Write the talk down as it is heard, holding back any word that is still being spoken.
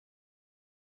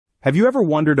Have you ever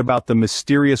wondered about the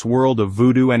mysterious world of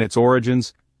voodoo and its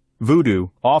origins? Voodoo,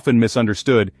 often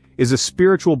misunderstood, is a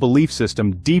spiritual belief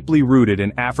system deeply rooted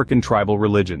in African tribal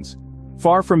religions.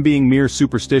 Far from being mere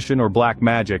superstition or black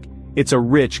magic, it's a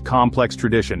rich, complex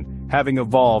tradition, having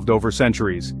evolved over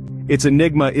centuries. Its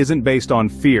enigma isn't based on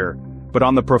fear, but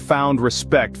on the profound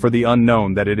respect for the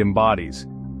unknown that it embodies.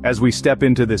 As we step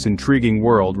into this intriguing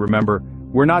world, remember,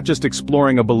 we're not just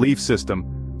exploring a belief system,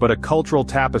 but a cultural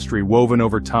tapestry woven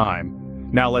over time.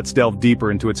 Now let's delve deeper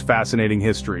into its fascinating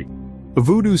history.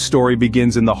 Voodoo's story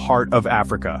begins in the heart of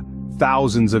Africa,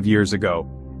 thousands of years ago.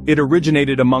 It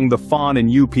originated among the Fon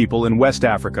and Yu people in West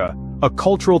Africa, a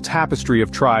cultural tapestry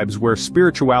of tribes where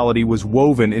spirituality was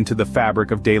woven into the fabric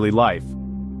of daily life.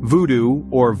 Voodoo,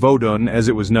 or Vodun as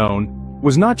it was known,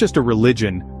 was not just a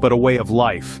religion, but a way of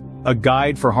life, a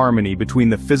guide for harmony between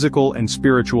the physical and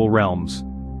spiritual realms.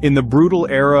 In the brutal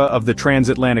era of the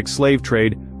transatlantic slave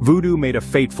trade, voodoo made a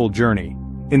fateful journey.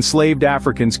 Enslaved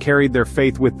Africans carried their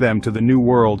faith with them to the New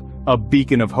World, a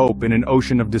beacon of hope in an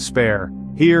ocean of despair.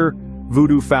 Here,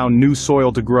 voodoo found new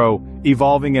soil to grow,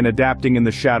 evolving and adapting in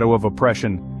the shadow of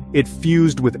oppression. It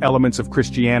fused with elements of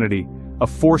Christianity, a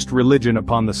forced religion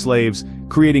upon the slaves,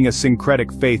 creating a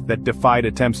syncretic faith that defied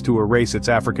attempts to erase its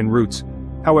African roots.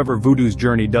 However, voodoo's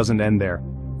journey doesn't end there.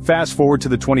 Fast forward to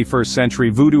the 21st century,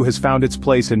 voodoo has found its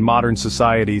place in modern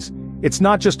societies. It's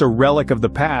not just a relic of the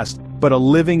past, but a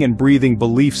living and breathing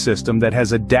belief system that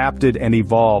has adapted and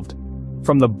evolved.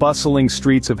 From the bustling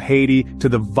streets of Haiti to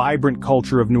the vibrant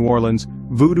culture of New Orleans,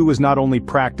 voodoo is not only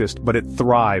practiced, but it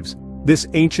thrives. This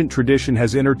ancient tradition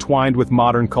has intertwined with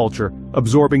modern culture,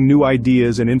 absorbing new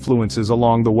ideas and influences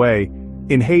along the way.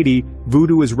 In Haiti,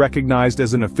 voodoo is recognized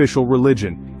as an official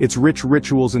religion, its rich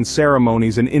rituals and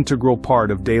ceremonies an integral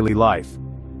part of daily life.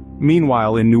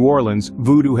 Meanwhile, in New Orleans,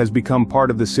 voodoo has become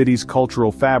part of the city's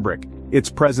cultural fabric, its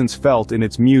presence felt in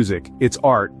its music, its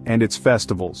art, and its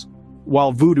festivals.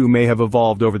 While voodoo may have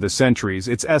evolved over the centuries,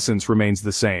 its essence remains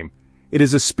the same. It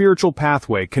is a spiritual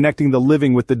pathway connecting the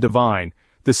living with the divine,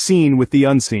 the seen with the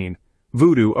unseen.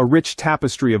 Voodoo, a rich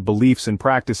tapestry of beliefs and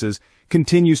practices,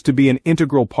 continues to be an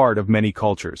integral part of many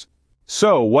cultures.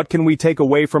 So, what can we take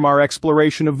away from our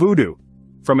exploration of voodoo?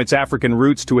 From its African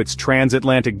roots to its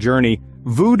transatlantic journey,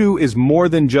 voodoo is more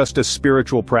than just a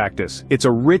spiritual practice. It's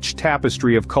a rich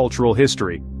tapestry of cultural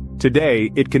history.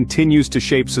 Today, it continues to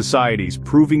shape societies,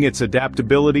 proving its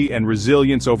adaptability and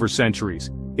resilience over centuries.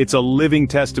 It's a living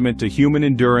testament to human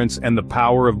endurance and the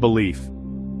power of belief.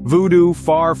 Voodoo,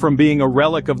 far from being a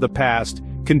relic of the past,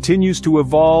 continues to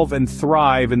evolve and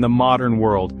thrive in the modern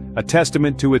world, a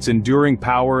testament to its enduring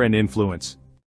power and influence.